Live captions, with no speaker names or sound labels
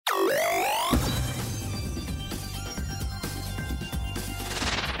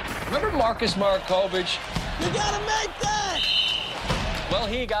Remember Marcus Markovich? You gotta make that! Well,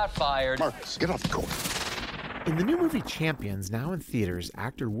 he got fired. Marcus, get off the court. In the new movie Champions, now in theaters,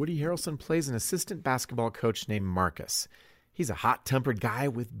 actor Woody Harrelson plays an assistant basketball coach named Marcus. He's a hot-tempered guy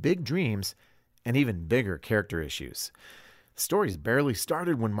with big dreams and even bigger character issues. The story's barely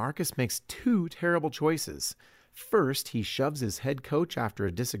started when Marcus makes two terrible choices. First, he shoves his head coach after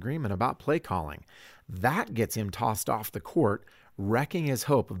a disagreement about play calling. That gets him tossed off the court, wrecking his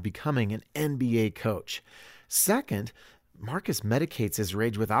hope of becoming an NBA coach. Second, Marcus medicates his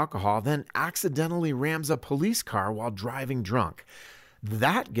rage with alcohol, then accidentally rams a police car while driving drunk.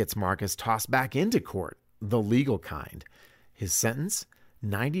 That gets Marcus tossed back into court, the legal kind. His sentence?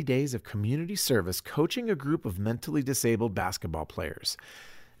 90 days of community service coaching a group of mentally disabled basketball players.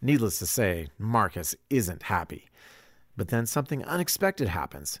 Needless to say, Marcus isn't happy. But then something unexpected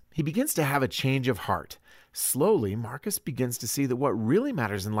happens. He begins to have a change of heart. Slowly, Marcus begins to see that what really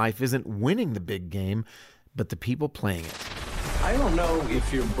matters in life isn't winning the big game, but the people playing it. I don't know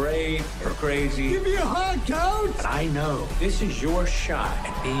if you're brave or crazy. Give me a hug, coach! But I know this is your shot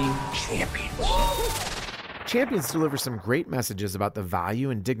at being champions. Champions deliver some great messages about the value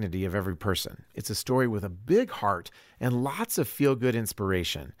and dignity of every person. It's a story with a big heart and lots of feel-good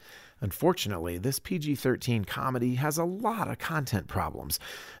inspiration. Unfortunately, this PG-13 comedy has a lot of content problems,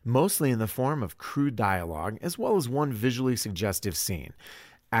 mostly in the form of crude dialogue, as well as one visually suggestive scene.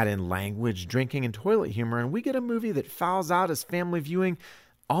 Add in language, drinking, and toilet humor, and we get a movie that fouls out as family viewing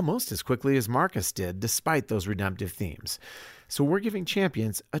almost as quickly as Marcus did, despite those redemptive themes. So we're giving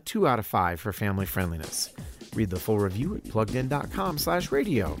Champions a 2 out of 5 for family friendliness. Read the full review at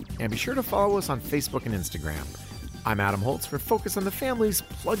pluggedin.com/radio, and be sure to follow us on Facebook and Instagram. I'm Adam Holtz for Focus on the Family's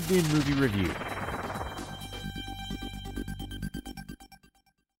Plugged In Movie Review.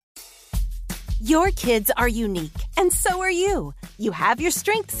 Your kids are unique, and so are you. You have your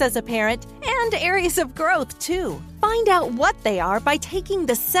strengths as a parent and areas of growth, too. Find out what they are by taking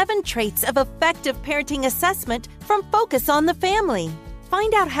the 7 Traits of Effective Parenting Assessment from Focus on the Family.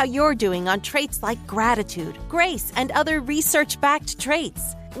 Find out how you're doing on traits like gratitude, grace, and other research-backed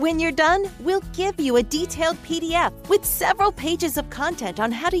traits. When you're done, we'll give you a detailed PDF with several pages of content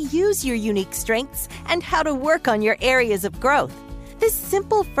on how to use your unique strengths and how to work on your areas of growth. This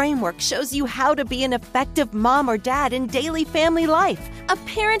simple framework shows you how to be an effective mom or dad in daily family life, a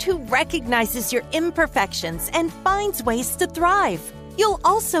parent who recognizes your imperfections and finds ways to thrive. You'll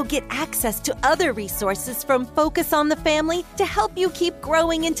also get access to other resources from Focus on the Family to help you keep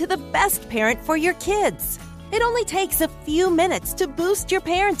growing into the best parent for your kids. It only takes a few minutes to boost your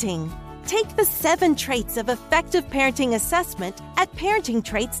parenting. Take the 7 Traits of Effective Parenting Assessment at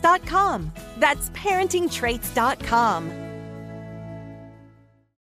parentingtraits.com. That's parentingtraits.com.